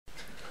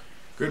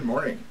Good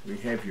morning. We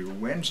have your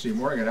Wednesday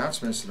morning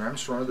announcements, and I'm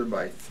surrounded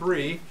by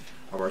three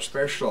of our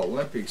Special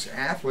Olympics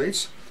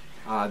athletes.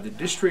 The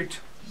District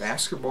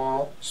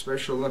Basketball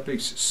Special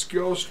Olympics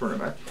Skills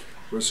Tournament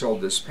was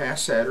held this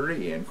past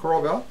Saturday in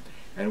Coralville,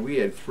 and we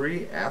had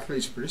three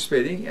athletes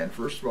participating. And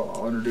first of all,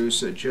 I'll introduce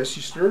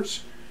Jesse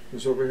Sturts,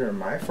 who's over here on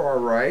my far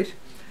right,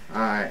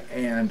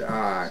 and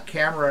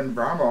Cameron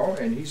Bramo,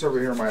 and he's over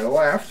here on my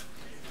left.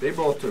 They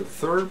both took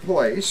third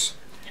place.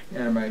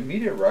 And my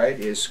immediate right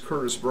is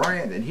Curtis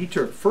Bryant, and he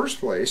took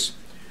first place.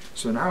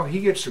 So now he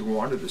gets to go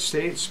on to the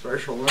State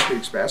Special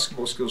Olympics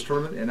Basketball Skills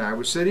Tournament in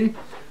Iowa City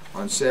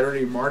on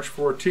Saturday, March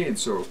 14th.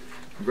 So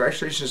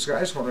congratulations,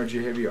 guys. Why don't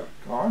you have you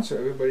on so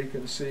everybody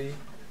can see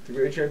the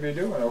great job you're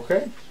doing,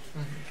 okay?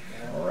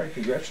 Mm-hmm. All right,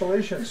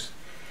 congratulations.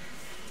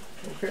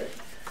 Okay.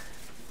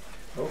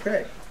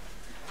 Okay.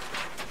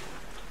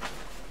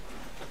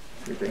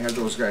 Good to have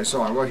those guys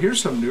on. Well,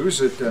 here's some news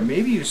that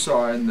maybe you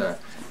saw in the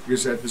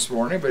Gazette this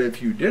morning, but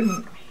if you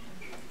didn't,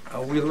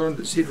 we learned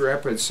that Cedar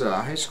Rapids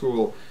High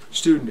School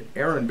student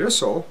Aaron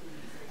Bissell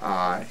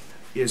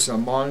is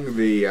among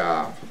the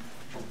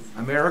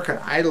American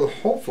Idol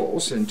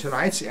hopefuls in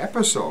tonight's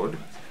episode,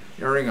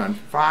 airing on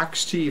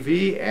Fox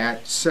TV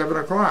at 7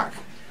 o'clock.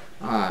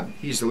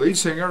 He's the lead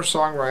singer,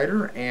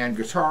 songwriter, and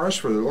guitarist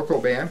for the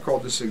local band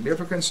called The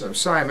Significance of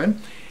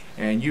Simon,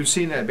 and you've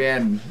seen that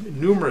band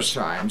numerous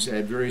times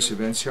at various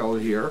events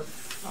held here.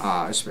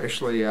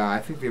 Especially, I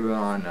think they've been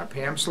on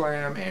Pam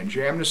Slam and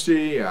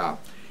Jamnesty, and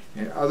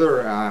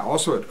other,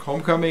 also at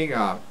Homecoming,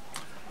 the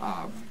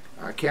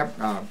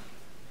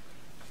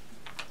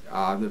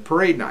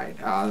parade night.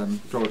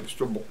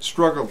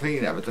 Struggle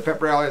thinking of it, the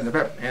pep rally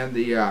and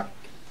the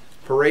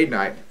parade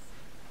night.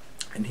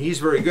 And he's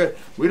very good.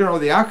 We don't know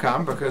the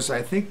outcome because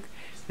I think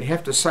they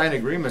have to sign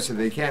agreements that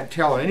they can't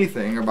tell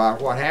anything about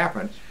what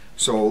happened.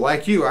 So,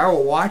 like you, I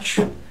will watch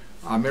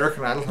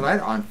American Idol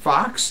tonight on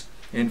Fox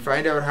and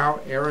find out how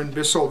Aaron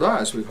Bissell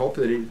does. We hope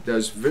that he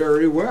does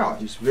very well.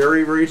 He's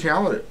very, very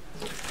talented.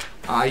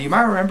 You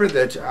might remember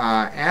that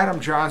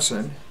Adam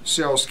Johnson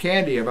sells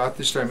candy about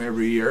this time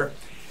every year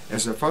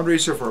as a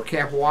fundraiser for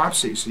Camp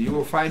Wapsie. So you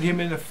will find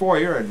him in the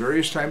foyer at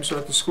various times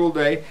throughout the school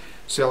day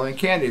selling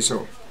candy.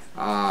 So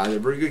the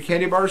very good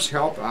candy bars.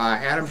 Help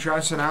Adam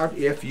Johnson out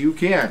if you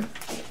can.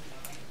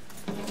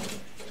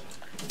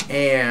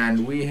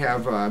 And we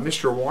have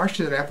Mr.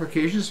 Washington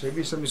applications.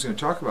 Maybe somebody's going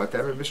to talk about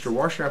that, but Mr.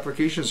 Washington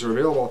applications are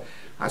available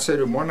outside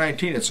room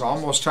 119. It's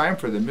almost time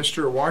for the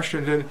Mr.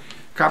 Washington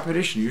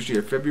competition, usually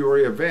a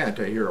February event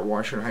here at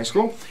Washington High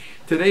School.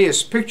 Today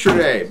is picture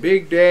day,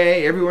 big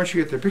day. Everyone should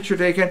get their picture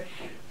taken.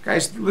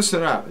 Guys,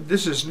 listen up.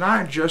 This is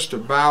not just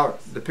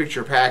about the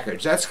picture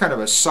package. That's kind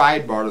of a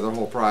sidebar to the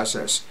whole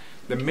process.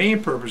 The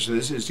main purpose of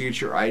this is to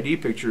get your ID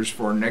pictures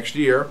for next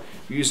year.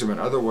 Use them in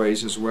other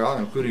ways as well,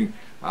 including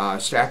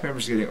staff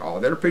members getting all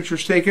their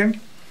pictures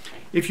taken.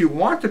 If you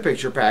want the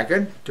picture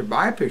packet to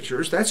buy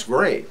pictures, that's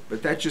great,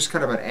 but that's just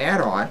kind of an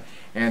add-on,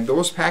 and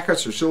those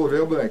packets are still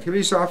available in the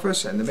activities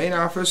office and the main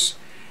office,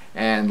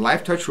 and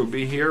LifeTouch will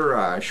be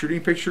here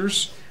shooting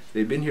pictures.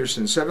 They've been here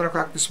since 7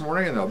 o'clock this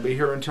morning, and they'll be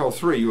here until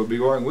 3. You'll be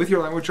going with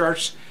your language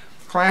arts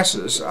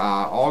classes,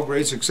 all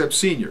grades except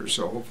seniors,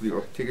 so hopefully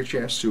you'll take a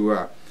chance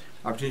to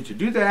opportunity to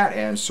do that,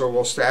 and so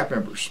will staff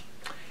members.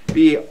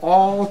 Be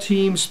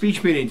all-team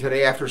speech meeting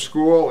today after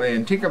school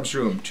in Tinkham's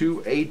room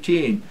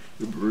 218.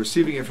 You'll be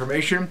receiving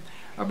information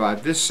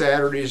about this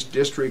Saturday's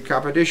district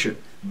competition.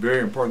 Very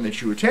important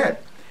that you attend.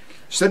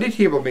 Study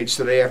table meets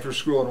today after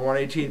school in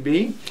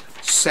 118B.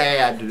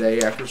 SAD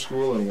today after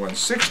school in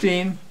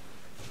 116.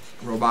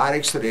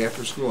 Robotics today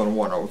after school in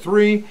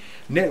 103.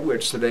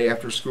 Nitwits today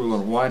after school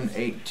in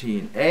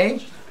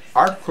 118A.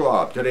 Art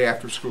Club today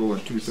after school in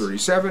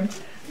 237.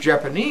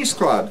 Japanese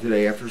Club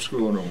today after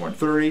school in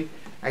 130.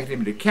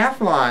 Academic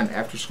Decathlon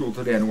after school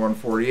today in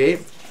 148.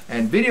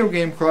 And Video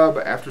Game Club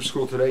after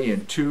school today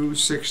in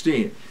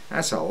 216.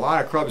 That's a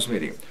lot of clubs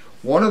meeting.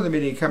 One of the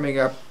meeting coming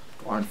up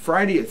on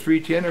Friday at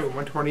 3:10 and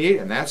 128,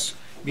 and that's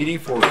meeting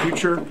for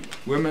future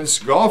women's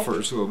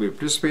golfers who will be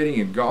participating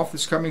in golf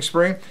this coming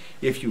spring.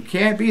 If you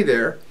can't be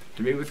there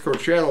to meet with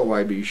Coach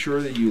Shadowway, be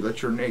sure that you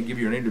let your name, give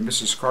your name to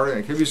Mrs. Carter in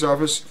the activities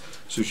office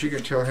so she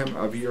can tell him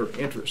of your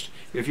interest.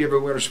 If you have a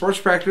winter sports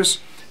practice,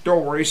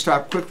 don't worry,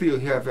 stop quickly. You'll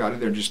have out of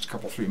there in just a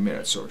couple, 3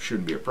 minutes, so it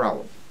shouldn't be a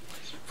problem.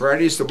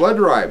 Friday is the blood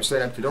drive.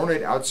 Sign up to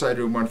donate outside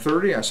room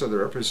 130. I saw the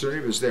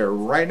representative is there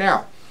right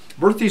now.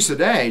 Birthdays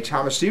today,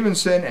 Thomas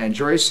Stevenson and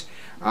Joyce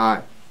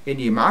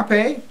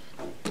Inyimape.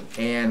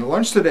 And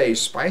lunch today,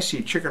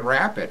 spicy chicken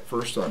wrap at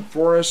First on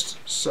Forest,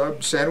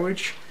 sub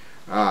sandwich.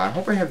 I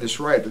hope I have this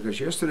right because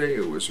yesterday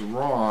it was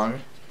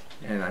wrong,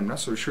 and I'm not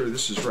so sure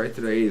this is right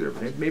today either,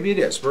 but maybe it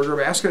is. Burger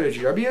basket at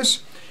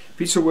GW's,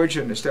 pizza wedge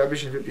in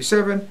Establishment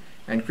 57,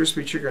 and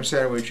crispy chicken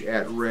sandwich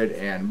at Red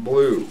and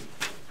Blue.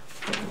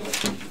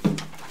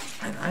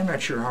 And I'm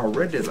not sure how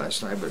Red did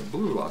last night, but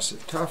Blue lost a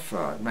tough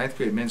 9th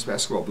grade men's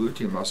basketball blue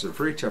team lost a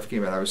very tough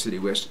game at Iowa City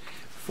West,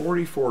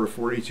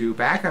 44-42,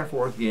 back and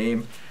forth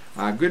game.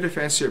 Good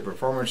defensive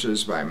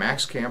performances by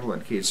Max Campbell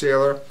and Kate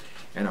Saylor.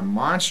 and a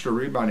monster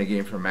rebounding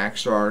game from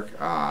Max Stark.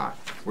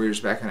 Warriors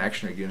back in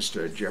action against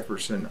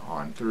Jefferson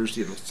on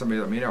Thursday. Somebody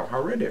let me know.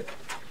 How read it?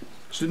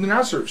 Student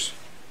announcers.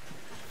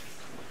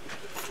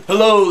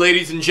 Hello,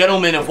 ladies and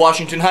gentlemen of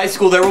Washington High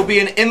School. There will be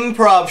an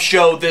improv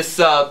show this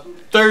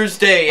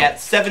Thursday at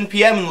 7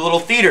 p.m. in the Little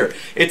Theater.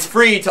 It's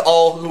free to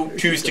all who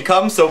choose to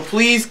come, so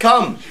please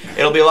come.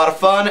 It'll be a lot of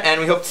fun, and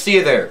we hope to see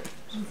you there.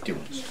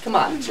 Come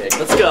on, Jake,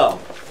 let's go.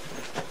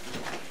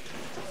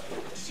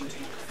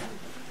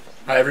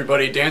 Hi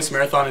everybody, Dance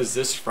Marathon is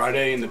this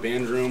Friday in the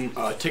band room.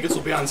 Tickets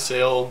will be on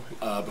sale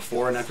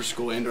before and after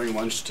school and during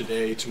lunch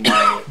today,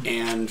 tomorrow,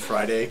 and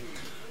Friday.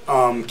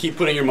 Keep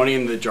putting your money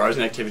in the Jars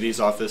and Activities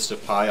office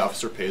of Pi,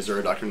 Officer Pazer,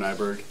 or Dr.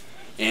 Nyberg.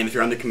 And if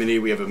you're on the committee,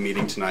 we have a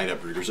meeting tonight at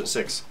Breeders at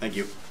 6. Thank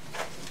you.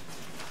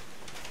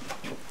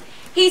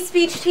 Hey,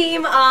 speech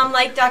team.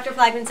 Like Dr.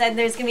 Flagman said,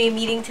 there's going to be a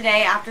meeting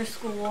today after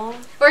school.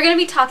 We're going to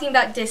be talking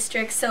about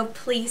districts, so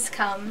please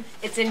come.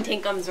 It's in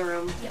Tinkum's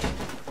room. Yep.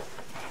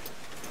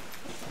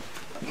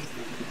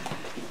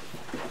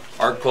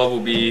 Art Club will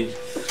be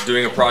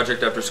doing a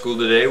project after school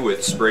today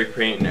with spray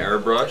paint and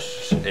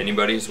airbrush.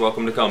 Anybody is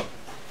welcome to come.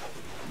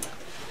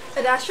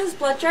 Adastra's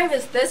blood drive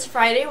is this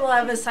Friday. We'll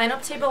have a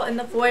sign-up table in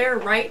the foyer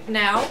right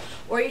now,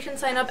 or you can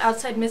sign up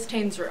outside Miss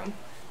Tane's room.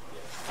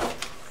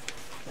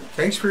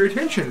 Thanks for your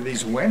attention to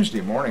these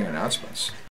Wednesday morning announcements.